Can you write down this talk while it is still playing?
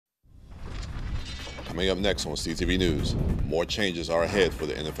Coming up next on CTV News, more changes are ahead for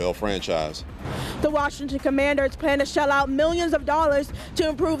the NFL franchise. The Washington Commanders plan to shell out millions of dollars to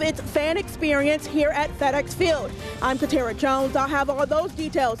improve its fan experience here at FedEx Field. I'm Katara Jones. I'll have all those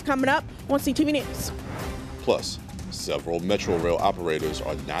details coming up on CTV News. Plus, several Metro Rail operators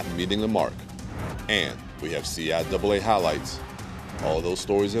are not meeting the mark. And we have CIAA highlights. All those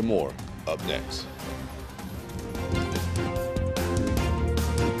stories and more up next.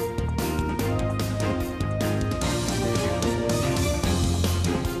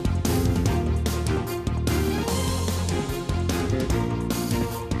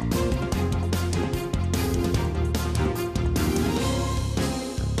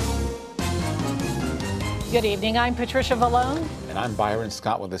 Good evening. I'm Patricia Vallone. And I'm Byron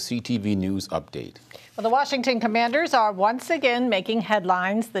Scott with a CTV News update. Well, the Washington Commanders are once again making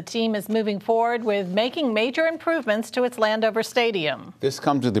headlines. The team is moving forward with making major improvements to its Landover Stadium. This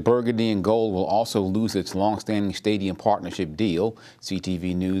comes as the Burgundy and Gold will also lose its long-standing stadium partnership deal.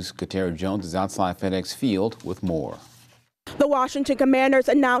 CTV News' Katara Jones is outside FedEx Field with more. The Washington Commanders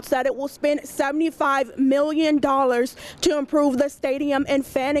announced that it will spend $75 million to improve the stadium and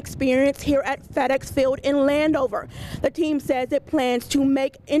fan experience here at FedEx Field in Landover. The team says it plans to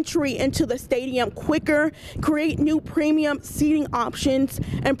make entry into the stadium quicker, create new premium seating options,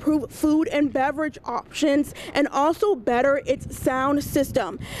 improve food and beverage options, and also better its sound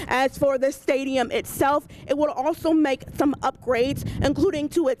system. As for the stadium itself, it will also make some upgrades, including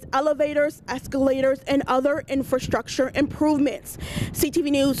to its elevators, escalators, and other infrastructure improvements.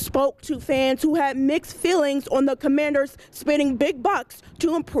 CTV News spoke to fans who had mixed feelings on the Commanders spending big bucks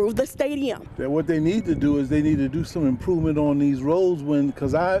to improve the stadium. What they need to do is they need to do some improvement on these roads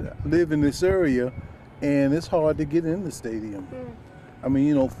because I live in this area and it's hard to get in the stadium. I mean,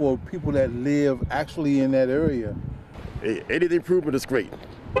 you know, for people that live actually in that area. Any improvement is great.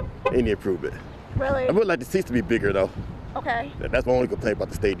 Any improvement. Really? I would like the seats to be bigger though. Okay. That's my only complaint about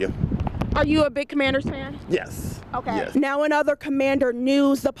the stadium. Are you a big Commanders fan? Yes. Okay. Yes. Now in other Commander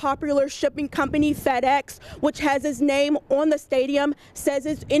news, the popular shipping company FedEx, which has its name on the stadium, says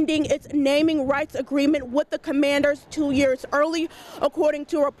it's ending its naming rights agreement with the Commanders 2 years early. According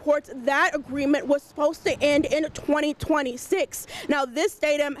to reports, that agreement was supposed to end in 2026. Now this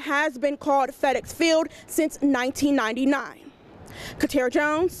stadium has been called FedEx Field since 1999. Katara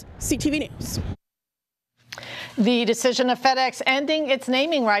Jones, CTV News. The decision of FedEx ending its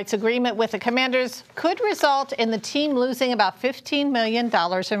naming rights agreement with the Commanders could result in the team losing about $15 million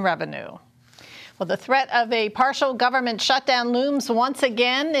in revenue. Well, the threat of a partial government shutdown looms once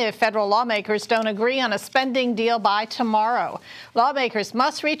again if federal lawmakers don't agree on a spending deal by tomorrow. Lawmakers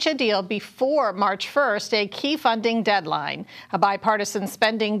must reach a deal before March 1st, a key funding deadline. A bipartisan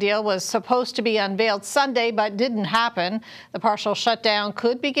spending deal was supposed to be unveiled Sunday, but didn't happen. The partial shutdown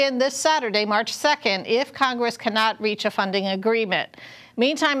could begin this Saturday, March 2nd, if Congress cannot reach a funding agreement.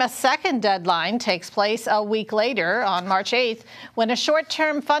 Meantime, a second deadline takes place a week later on March 8th when a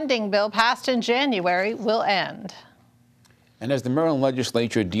short-term funding bill passed in January will end. And as the Maryland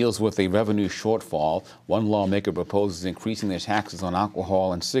legislature deals with a revenue shortfall, one lawmaker proposes increasing their taxes on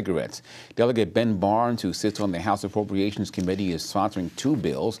alcohol and cigarettes. Delegate Ben Barnes, who sits on the House Appropriations Committee, is sponsoring two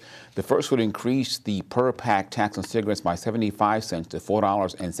bills. The first would increase the per-pack tax on cigarettes by 75 cents to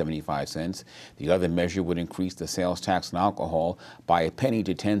 $4.75. The other measure would increase the sales tax on alcohol by a penny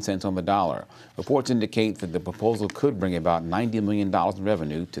to 10 cents on the dollar. Reports indicate that the proposal could bring about $90 million in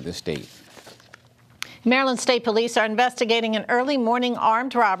revenue to the state. Maryland State Police are investigating an early morning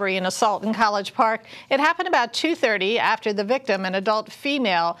armed robbery and assault in College Park. It happened about 2:30 after the victim, an adult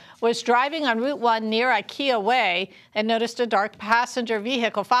female, was driving on Route 1 near IKEA Way and noticed a dark passenger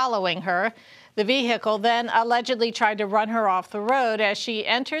vehicle following her. The vehicle then allegedly tried to run her off the road as she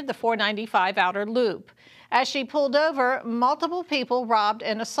entered the 495 outer loop. As she pulled over, multiple people robbed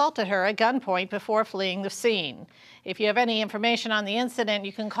and assaulted her at gunpoint before fleeing the scene. If you have any information on the incident,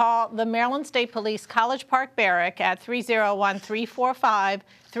 you can call the Maryland State Police College Park Barrack at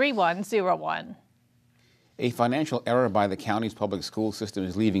 301-345-3101. A financial error by the county's public school system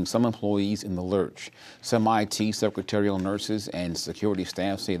is leaving some employees in the lurch. Some IT, secretarial nurses, and security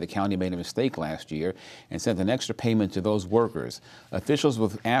staff say the county made a mistake last year and sent an extra payment to those workers. Officials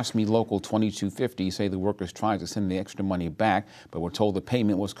with AFSCME Local 2250 say the workers tried to send the extra money back, but were told the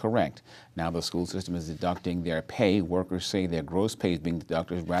payment was correct. Now the school system is deducting their pay. Workers say their gross pay is being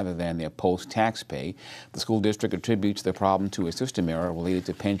deducted rather than their post-tax pay. The school district attributes the problem to a system error related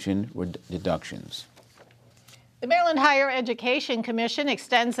to pension deductions. The Maryland Higher Education Commission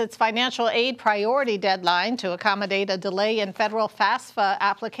extends its financial aid priority deadline to accommodate a delay in federal FAFSA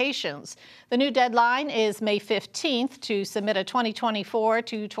applications. The new deadline is May 15th to submit a 2024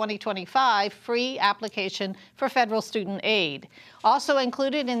 to 2025 free application for federal student aid. Also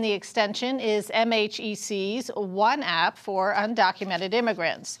included in the extension is MHEC's One App for undocumented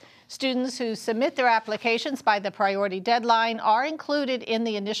immigrants. Students who submit their applications by the priority deadline are included in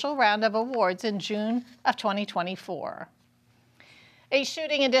the initial round of awards in June of 2024. A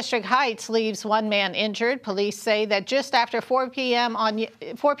shooting in District Heights leaves one man injured. Police say that just after 4 p.m.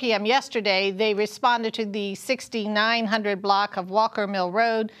 yesterday, they responded to the 6900 block of Walker Mill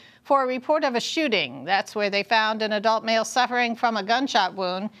Road for a report of a shooting. That's where they found an adult male suffering from a gunshot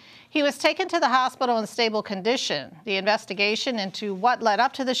wound. He was taken to the hospital in stable condition. The investigation into what led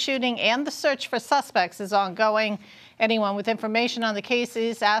up to the shooting and the search for suspects is ongoing. Anyone with information on the case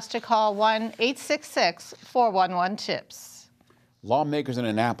is asked to call 1-866-411-TIPS. Lawmakers in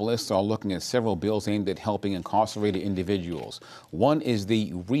Annapolis are looking at several bills aimed at helping incarcerated individuals. One is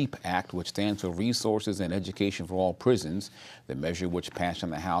the REAP Act, which stands for Resources and Education for All Prisons. The measure, which passed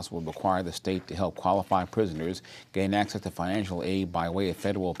in the House, will require the state to help qualified prisoners gain access to financial aid by way of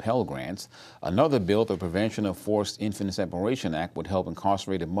federal Pell Grants. Another bill, the Prevention of Forced Infant Separation Act, would help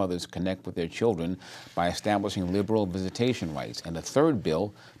incarcerated mothers connect with their children by establishing liberal visitation rights. And a third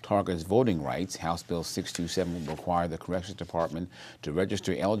bill targets voting rights. House Bill 627 will require the Corrections Department to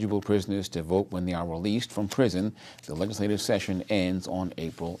register eligible prisoners to vote when they are released from prison. The legislative session ends on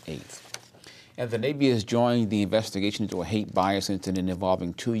April 8th. And the Navy has joined the investigation into a hate bias incident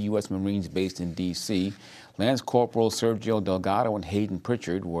involving 2 U.S. Marines based in D.C. Lance Corporal Sergio Delgado and Hayden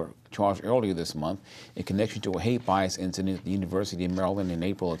Pritchard were charged earlier this month in connection to a hate bias incident at the University of Maryland in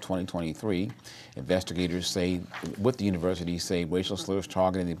April of 2023. Investigators with the university say racial slurs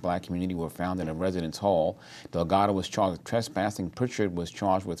targeting the black community were found in a residence hall. Delgado was charged with trespassing. Pritchard was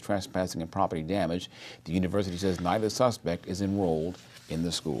charged with trespassing and property damage. The university says neither suspect is enrolled in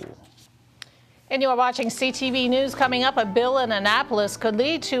the school. And you are watching CTV News. Coming up, a bill in Annapolis could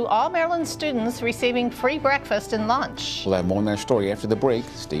lead to all Maryland students receiving free breakfast and lunch. We'll have more on that story after the break.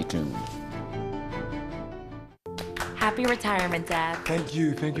 Stay tuned. Happy retirement, Dad. Thank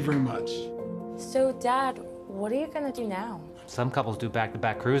you very much. So, Dad, what are you gonna do now? Some couples do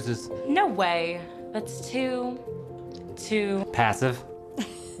back-to-back cruises. No way. That's too Passive.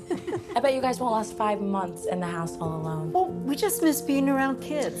 I bet you guys won't last 5 months in the house all alone. Well, we just miss being around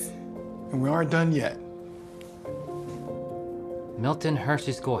kids. And we aren't done yet. Milton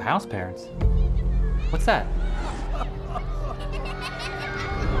Hershey School house parents. What's that?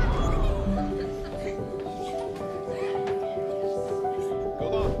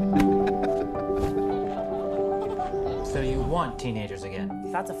 So you want teenagers again?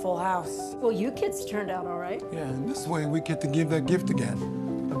 That's a full house. Well, you kids turned out all right. Yeah, and this way we get to give that gift again.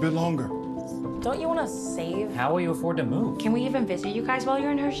 A bit longer. Don't you want to save? How will you afford to move? Can we even visit you guys while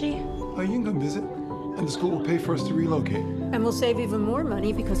you're in Hershey? Oh, you can come visit. And the school will pay for us to relocate. And we'll save even more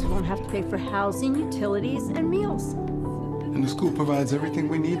money because we won't have to pay for housing, utilities, and meals. And the school provides everything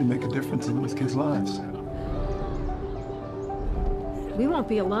we need to make a difference in these kids' lives. We won't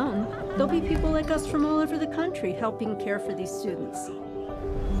be alone. There'll be people like us from all over the country helping care for these students.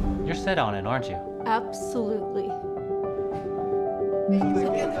 You're set on it, aren't you? Absolutely.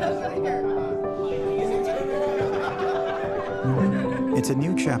 It's a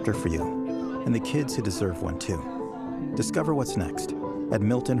new chapter for you, and the kids who deserve one too. Discover what's next at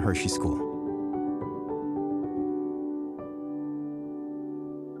Milton Hershey School.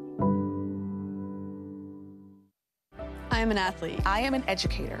 I am an athlete. I am an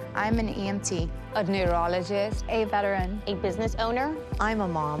educator. I'm an EMT, a neurologist, a veteran, a business owner. I'm a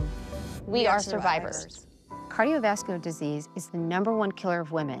mom. We are survivors. Cardiovascular disease is the #1 killer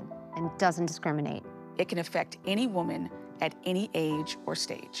of women and doesn't discriminate. It can affect any woman at any age or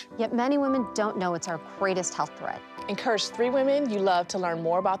stage. Yet many women don't know it's our greatest health threat. Encourage 3 women you love to learn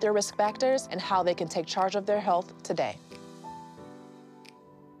more about their risk factors and how they can take charge of their health today.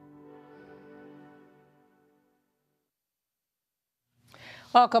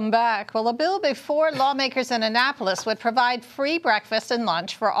 Welcome back. Well, a bill before lawmakers in Annapolis would provide free breakfast and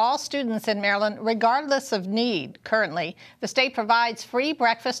lunch for all students in Maryland, regardless of need. Currently, the state provides free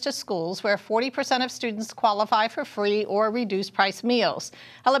breakfast to schools where 40% of students qualify for free or reduced price meals.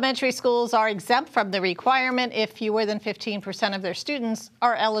 Elementary schools are exempt from the requirement if fewer than 15% of their students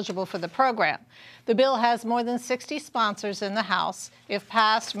are eligible for the program. The bill has more than 60 sponsors in the House. If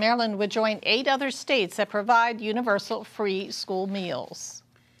passed, Maryland would join 8 other states that provide universal free school meals.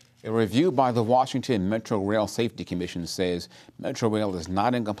 A review by the Washington Metro Rail Safety Commission says Metro Rail is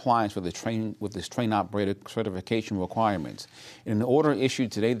not in compliance with its train operator certification requirements. In an order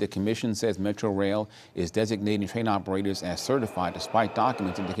issued today, the commission says Metro Rail is designating train operators as certified despite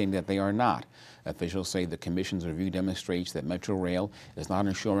documents indicating that they are not. Officials say the commission's review demonstrates that Metro Rail is not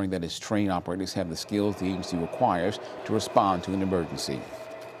ensuring that its train operators have the skills the agency requires to respond to an emergency.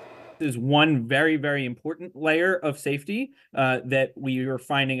 Is one very, very important layer of safety that we are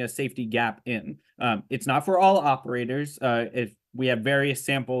finding a safety gap in. It's not for all operators. If we have various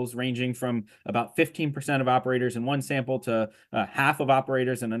samples ranging from about 15% of operators in one sample to half of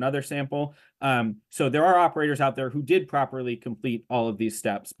operators in another sample. So there are operators out there who did properly complete all of these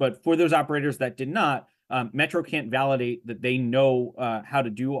steps. But for those operators that did not, Metro can't validate that they know how to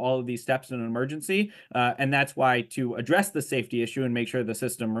do all of these steps in an emergency. And that's why, to address the safety issue and make sure the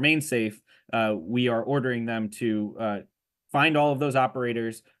system remains safe, we are ordering them to find all of those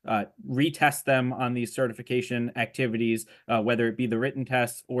operators, retest them on these certification activities, whether it be the written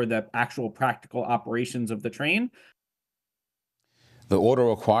tests or the actual practical operations of the train. The order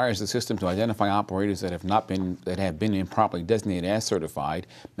requires the system to identify operators that have been improperly designated as certified.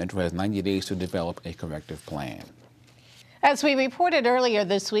 Metro has 90 days to develop a corrective plan. As we reported earlier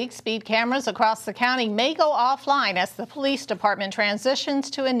this week, speed cameras across the county may go offline as the police department transitions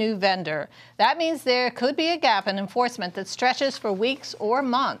to a new vendor. That means there could be a gap in enforcement that stretches for weeks or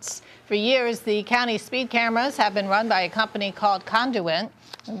months. For years, the county speed cameras have been run by a company called Conduent.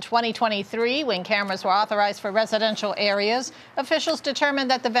 In 2023, when cameras were authorized for residential areas, officials determined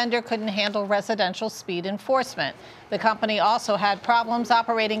that the vendor couldn't handle residential speed enforcement. The company also had problems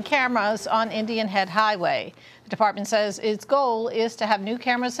operating cameras on Indian Head Highway. The department says its goal is to have new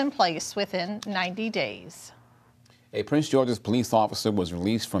cameras in place within 90 days. A Prince George's police officer was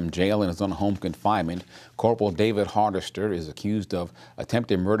released from jail and is on home confinement. Corporal David Hardester is accused of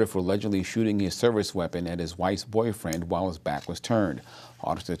attempted murder for allegedly shooting his service weapon at his wife's boyfriend while his back was turned.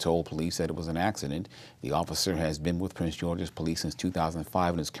 Hardester told police that it was an accident. The officer has been with Prince George's Police since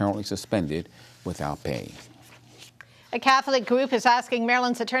 2005 and is currently suspended without pay. A Catholic group is asking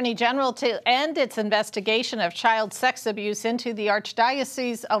Maryland's Attorney General to end its investigation of child sex abuse into the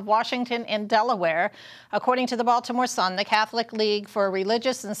Archdiocese of Washington and Delaware. According to the Baltimore Sun, the Catholic League for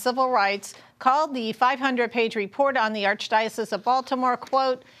Religious and Civil Rights called the 500-page report on the Archdiocese of Baltimore,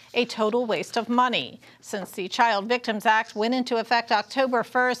 quote, a total waste of money. Since the Child Victims Act went into effect October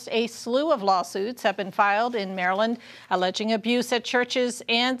 1st, a slew of lawsuits have been filed in Maryland alleging abuse at churches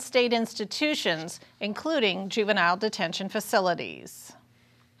and state institutions, including juvenile detention facilities.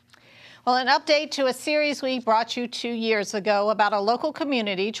 Well, an update to a series we brought you 2 years ago about a local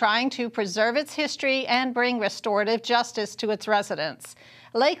community trying to preserve its history and bring restorative justice to its residents.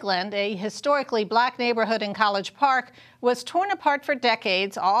 Lakeland, a historically black neighborhood in College Park, was torn apart for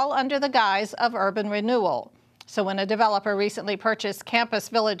decades, all under the guise of urban renewal. So when a developer recently purchased Campus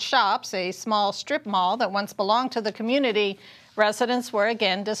Village Shops, a small strip mall that once belonged to the community, residents were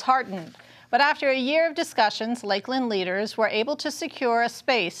again disheartened. But after a year of discussions, Lakeland leaders were able to secure a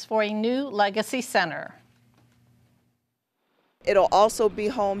space for a new legacy center. It'll also be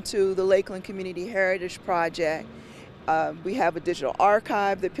home to the Lakeland Community Heritage Project. We have a digital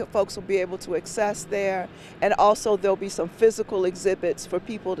archive that folks will be able to access there, and also there'll be some physical exhibits for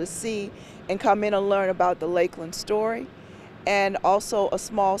people to see and come in and learn about the Lakeland story, and also a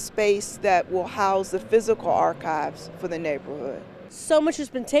small space that will house the physical archives for the neighborhood. So much has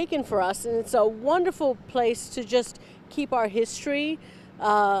been taken for us, and it's a wonderful place to just keep our history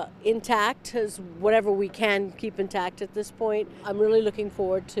intact, as whatever we can keep intact at this point. I'm really looking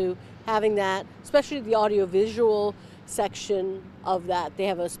forward to having that, especially the audiovisual section of that. They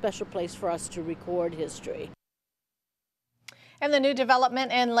have a special place for us to record history. And the new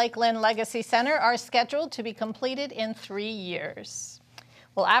development and Lakeland Legacy Center are scheduled to be completed in 3 years.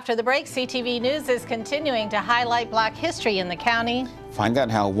 Well, after the break, CTV News is continuing to highlight Black history in the county. Find out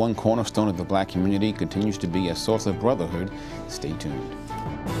how one cornerstone of the Black community continues to be a source of brotherhood. Stay tuned.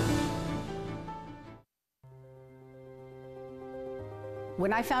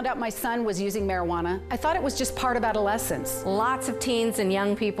 When I found out my son was using marijuana, I thought it was just part of adolescence. Lots of teens and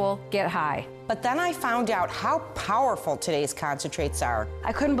young people get high. But then I found out how powerful today's concentrates are.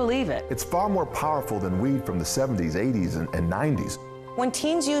 I couldn't believe it. It's far more powerful than weed from the 70s, 80s, and 90s. When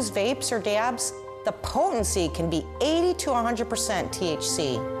teens use vapes or dabs, the potency can be 80 to 100%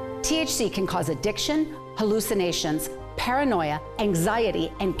 THC. THC can cause addiction, hallucinations, paranoia,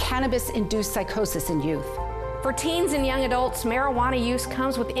 anxiety, and cannabis-induced psychosis in youth. For teens and young adults, marijuana use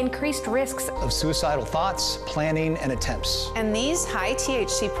comes with increased risks of suicidal thoughts, planning, and attempts. And these high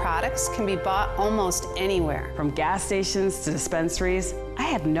THC products can be bought almost anywhere. From gas stations to dispensaries. I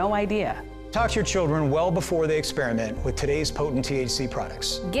had no idea. Talk to your children well before they experiment with today's potent THC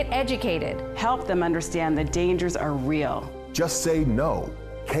products. Get educated. Help them understand the dangers are real. Just Say No,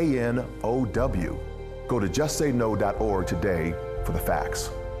 KNOW. Go to justsayno.org today for the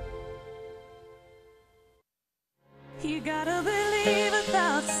facts. You gotta believe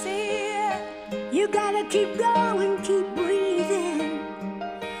without seeing. You gotta keep going, keep breathing.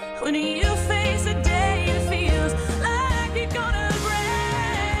 When you face a day that feels like you're gonna break,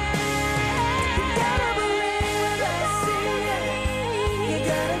 you gotta believe without seeing. You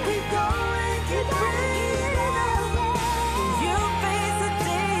gotta keep going, keep breathing. When you face a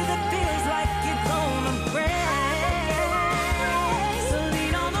day that feels like you're gonna break, so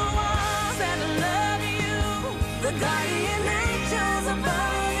lean on the ones that love you, the guardian angels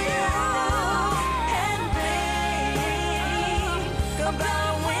above you, and think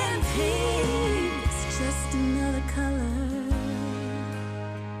about when peace is just another color.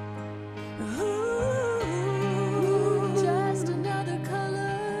 Ooh, just another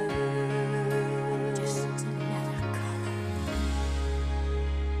color. Just another color.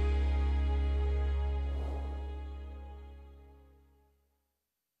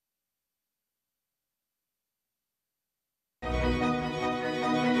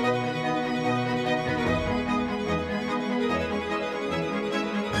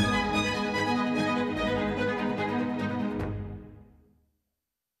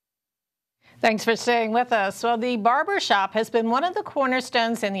 Thanks for staying with us. Well, the barber shop has been one of the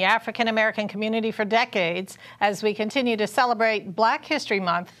cornerstones in the African American community for decades as we continue to celebrate Black History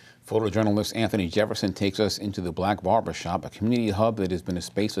Month. Photojournalist Anthony Jefferson takes us into the Black Barber Shop, a community hub that has been a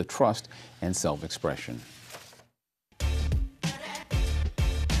space of trust and self-expression.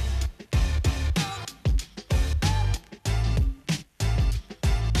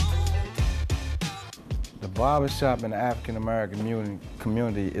 The barbershop in the African American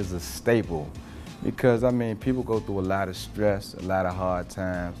community is a staple because, I mean, people go through a lot of stress, a lot of hard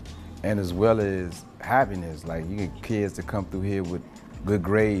times, and as well as happiness. Like, you get kids that come through here with good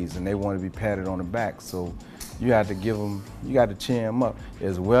grades and they want to be patted on the back, so you have to give them, you got to cheer them up,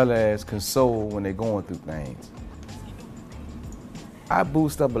 as well as console when they're going through things. I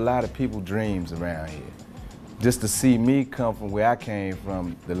boost up a lot of people's dreams around here. Just to see me come from where I came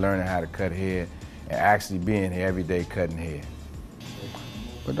from, to learning how to cut hair, and actually being here every day cutting hair.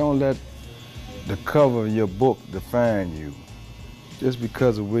 But don't let the cover of your book define you. Just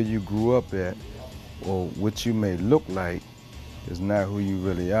because of where you grew up at or what you may look like is not who you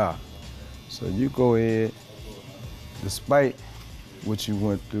really are. So you go ahead, despite what you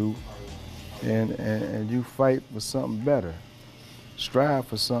went through, and you fight for something better. Strive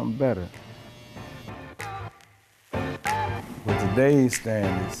for something better. With today's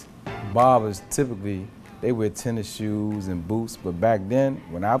standards, barbers typically, they wear tennis shoes and boots, but back then,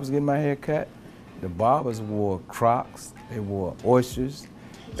 when I was getting my hair cut, the barbers wore Crocs, they wore oysters,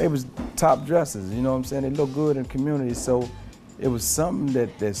 they was top dressers, you know what I'm saying? They looked good in the community, so it was something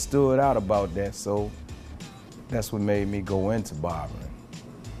that stood out about that, so that's what made me go into barbering.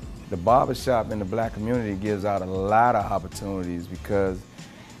 The barbershop in the Black community gives out a lot of opportunities because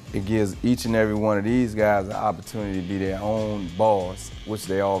it gives each and every one of these guys an opportunity to be their own boss, which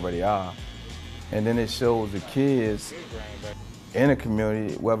they already are. And then it shows the kids in the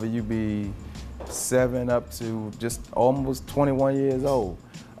community, whether you be 7 up to just almost 21 years old,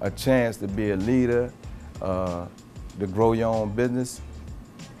 a chance to be a leader, to grow your own business,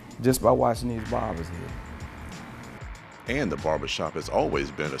 just by watching these barbers here. And the barbershop has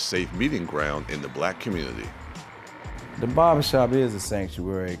always been a safe meeting ground in the Black community. The barbershop is a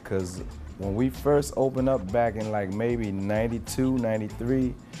sanctuary because when we first opened up back in like maybe 92,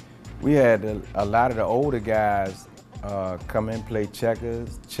 93, we had a lot of the older guys come in, play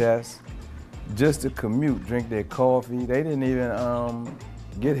checkers, chess, just to commute, drink their coffee. They didn't even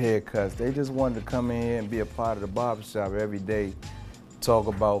get haircuts. They just wanted to come in here and be a part of the barbershop every day, talk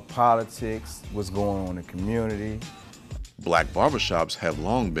about politics, what's going on in the community. Black barbershops have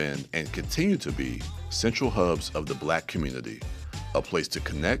long been and continue to be central hubs of the Black community, a place to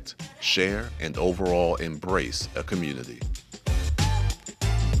connect, share, and overall embrace a community.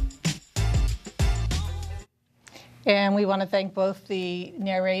 And we want to thank both the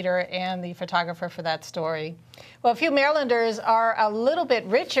narrator and the photographer for that story. Well, a few Marylanders are a little bit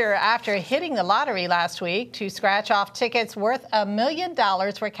richer after hitting the lottery last week. 2 scratch-off tickets worth $1 million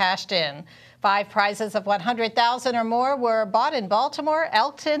were cashed in. 5 prizes of $100,000 or more were bought in Baltimore,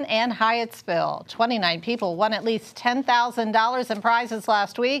 Elkton, and Hyattsville. 29 people won at least $10,000 in prizes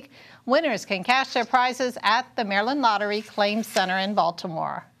last week. Winners can cash their prizes at the Maryland Lottery Claim Center in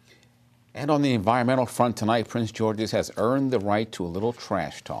Baltimore. And on the environmental front tonight, Prince George's has earned the right to a little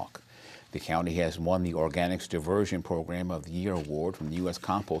trash talk. The county has won the Organics Diversion Program of the Year award from the U.S.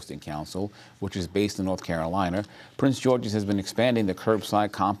 Composting Council, which is based in North Carolina. Prince George's has been expanding the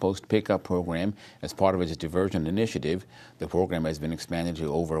curbside compost pickup program as part of its diversion initiative. The program has been expanded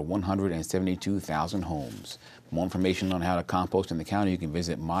to over 172,000 homes. For more information on how to compost in the county, you can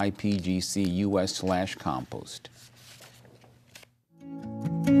visit mypgcus.us/compost.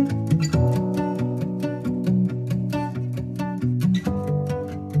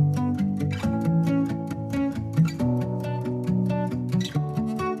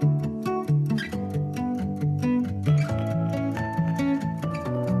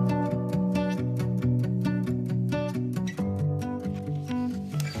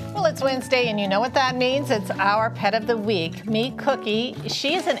 It's Wednesday, and you know what that means. It's our pet of the week. Meet Cookie.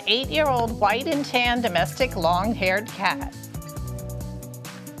 She is an 8-year-old white and tan domestic long-haired cat.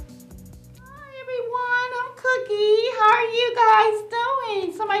 Hi, everyone. I'm Cookie. How are you guys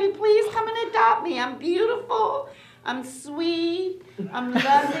doing? Somebody please come and adopt me. I'm beautiful. I'm sweet. I'm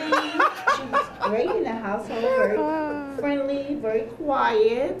loving. She's great in the household. Very friendly, very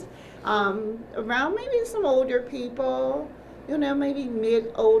quiet. Around maybe some older people. You know, maybe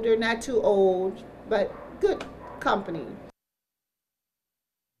mid-older, not too old, but good company.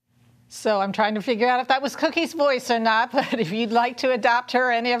 So I'm trying to figure out if that was Cookie's voice or not, but if you'd like to adopt her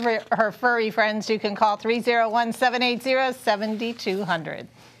or any of her furry friends, you can call 301-780-7200.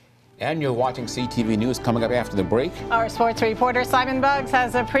 And you're watching CTV News. Coming up after the break, our sports reporter Simon Buggs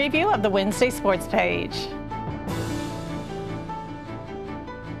has a preview of the Wednesday sports page.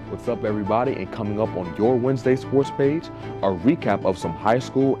 What's up, everybody? And coming up on your Wednesday sports page, a recap of some high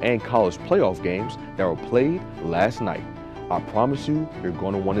school and college playoff games that were played last night. I promise you, you're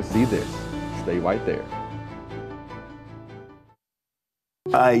going to want to see this. Stay right there.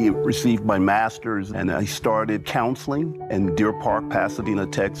 I received my master's and I started counseling in Deer Park, Pasadena,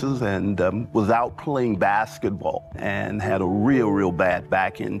 Texas, and was out playing basketball and had a real bad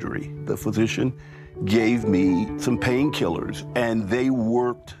back injury. The physician gave me some painkillers and they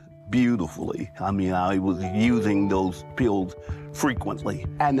worked beautifully. I mean, I was using those pills frequently.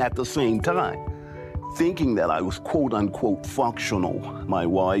 And at the same time, thinking that I was quote unquote functional, my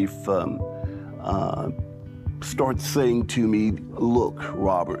wife starts saying to me, look,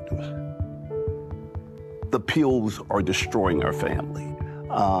 Robert, the pills are destroying our family.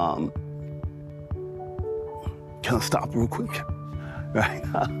 Can I stop real quick? Right.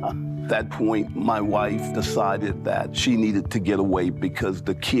 At that point, my wife decided that she needed to get away because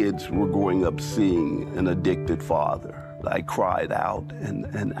the kids were growing up seeing an addicted father. I cried out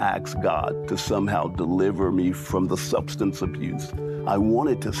and asked God to somehow deliver me from the substance abuse. I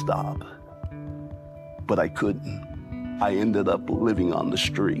wanted to stop, but I couldn't. I ended up living on the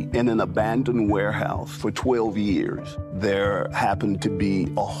street in an abandoned warehouse for 12 years. There happened to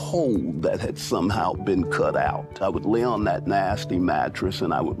be a hole that had somehow been cut out. I would lay on that nasty mattress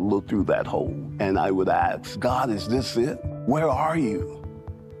and I would look through that hole and I would ask, God, is this it? Where are you?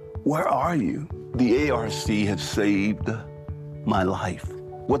 Where are you? The ARC had saved my life.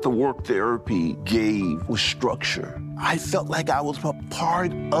 What the work therapy gave was structure. I felt like I was a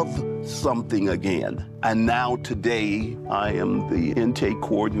part of something again. And now today, I am the intake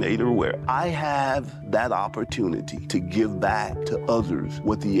coordinator where I have that opportunity to give back to others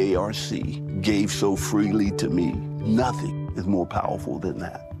what the ARC gave so freely to me. Nothing is more powerful than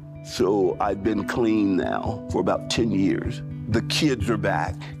that. So I've been clean now for about 10 years. The kids are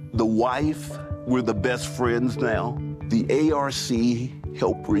back. The wife, we're the best friends now. The ARC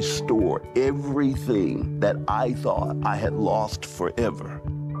helped restore everything that I thought I had lost forever.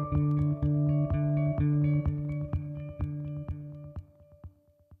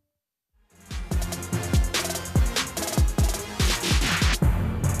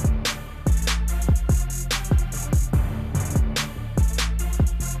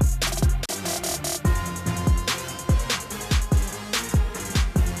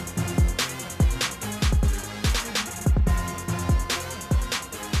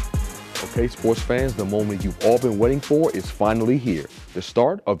 Okay, sports fans, the moment you've all been waiting for is finally here. The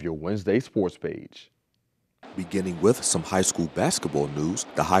start of your Wednesday sports page. Beginning with some high school basketball news,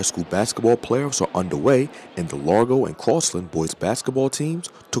 the high school basketball playoffs are underway, and the Largo and Crossland boys basketball teams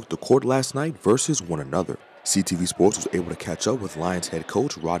took the court last night versus one another. CTV Sports was able to catch up with Lions head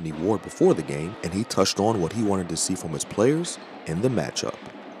coach Rodney Ward before the game, and he touched on what he wanted to see from his players in the matchup.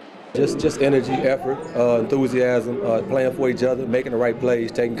 Just energy, effort, enthusiasm, playing for each other, making the right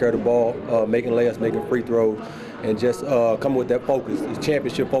plays, taking care of the ball, making layups, making free throws. and just come with that focus,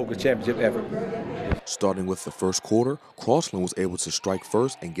 championship focus, championship effort. Starting with the first quarter, Crossland was able to strike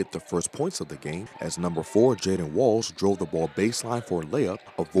first and get the first points of the game as number 4 Jaden Walls drove the ball baseline for a layup,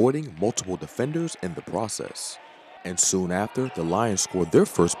 avoiding multiple defenders in the process. And soon after, the Lions scored their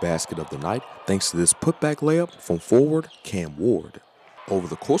first basket of the night thanks to this putback layup from forward Cam Ward. Over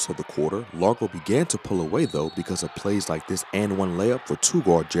the course of the quarter, Largo began to pull away though because of plays like this and-one layup for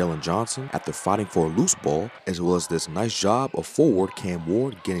 2-guard Jalen Johnson after fighting for a loose ball, as well as this nice job of forward Cam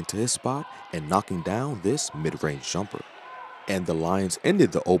Ward getting to his spot and knocking down this mid-range jumper. And the Lions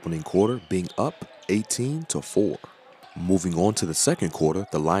ended the opening quarter being up 18-4. Moving on to the second quarter,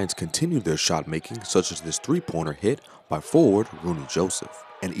 the Lions continued their shot making, such as this three-pointer hit by forward Rooney Joseph.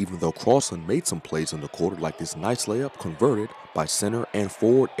 And even though Crossland made some plays in the quarter like this nice layup converted by center and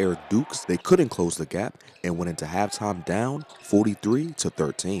forward Eric Dukes, they couldn't close the gap and went into halftime down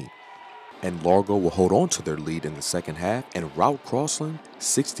 43-13. And Largo will hold on to their lead in the second half and rout Crossland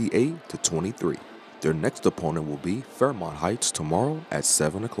 68-23. Their next opponent will be Fairmont Heights tomorrow at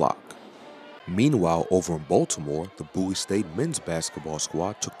 7 o'clock. Meanwhile, over in Baltimore, the Bowie State men's basketball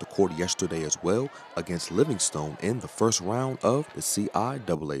squad took the court yesterday as well against Livingstone in the first round of the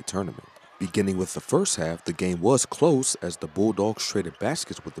CIAA tournament. Beginning with the first half, the game was close as the Bulldogs traded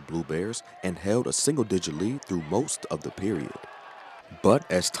baskets with the Blue Bears and held a single-digit lead through most of the period. But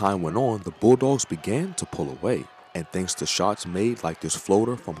as time went on, the Bulldogs began to pull away. And thanks to shots made like this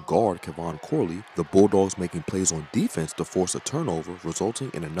floater from guard Kevon Corley, the Bulldogs making plays on defense to force a turnover, resulting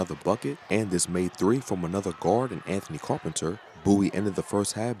in another bucket, and this made 3 from another guard and Anthony Carpenter, Bowie ended the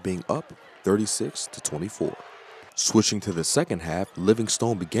first half being up 36-24. Switching to the second half,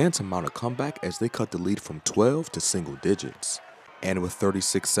 Livingstone began to mount a comeback as they cut the lead from 12 to single digits. And with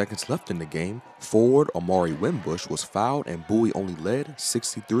 36 seconds left in the game, forward Amari Wimbush was fouled and Bowie only led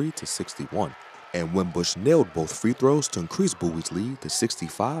 63-61. And Wimbush nailed both free throws to increase Bowie's lead to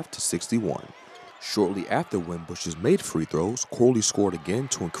 65-61. Shortly after Wimbush's made free throws, Corley scored again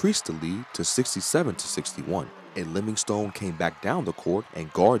to increase the lead to 67-61. And Livingstone came back down the court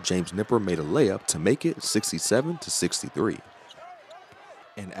and guard James Nipper made a layup to make it 67-63.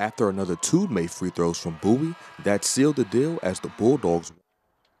 And after another 2 made free throws from Bowie, that sealed the deal as the Bulldogs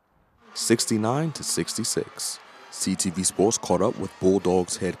 69-66. CTV Sports caught up with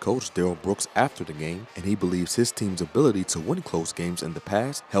Bulldogs head coach Darryl Brooks after the game, and he believes his team's ability to win close games in the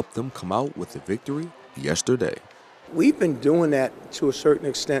past helped them come out with a victory yesterday. We've been doing that to a certain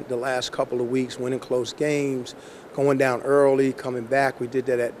extent the last couple of weeks, winning close games, going down early, coming back. We did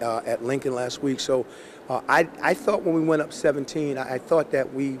that at Lincoln last week. So I thought when we went up 17, I thought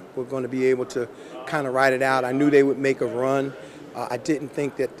that we were going to be able to kind of ride it out. I knew they would make a run. I didn't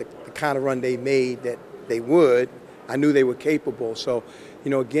think that the kind of run they made that they would. I knew they were capable. So,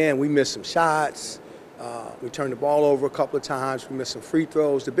 again, we missed some shots. We turned the ball over a couple of times. We missed some free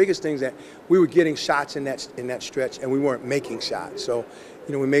throws. The biggest thing is that we were getting shots in that stretch, and we weren't making shots. So,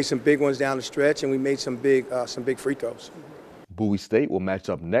 we made some big ones down the stretch, and we made some big free throws. Bowie State will match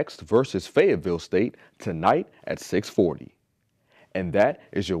up next versus Fayetteville State tonight at 6:40. And that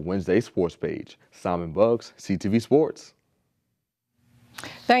is your Wednesday sports page. Simon Buggs, CTV Sports.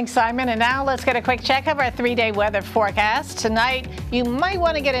 Thanks, Simon. And now let's get a quick check of our 3-day weather forecast. Tonight, you might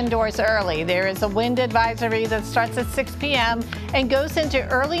want to get indoors early. There is a wind advisory that starts at 6 p.m. and goes into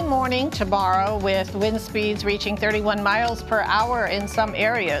early morning tomorrow with wind speeds reaching 31 miles per hour in some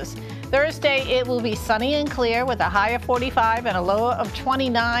areas. Thursday, it will be sunny and clear with a high of 45 and a low of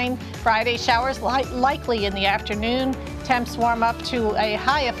 29. Friday, showers likely in the afternoon. Temps warm up to a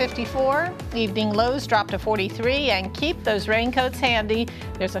high of 54. Evening lows drop to 43, and keep those raincoats handy.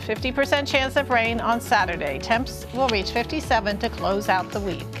 There's a 50% chance of rain on Saturday. Temps will reach 57 to close out the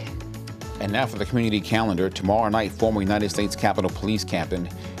week. And now for the community calendar. Tomorrow night, former United States Capitol Police Captain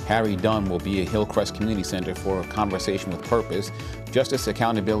Harry Dunn will be at Hillcrest Community Center for a conversation with purpose, justice,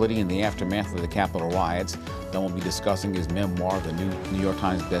 accountability in the aftermath of the Capitol riots. Dunn will be discussing his memoir, the New York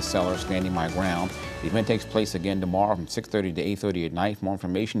Times bestseller, Standing My Ground. The event takes place again tomorrow from 6:30 to 8:30 at night. For more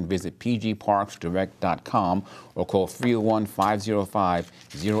information, visit pgparksdirect.com or call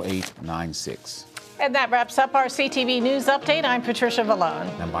 301-505-0896. And that wraps up our CTV News Update. I'm Patricia Vallone.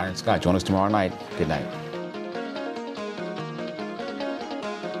 I'm Byron Scott. Join us tomorrow night. Good night.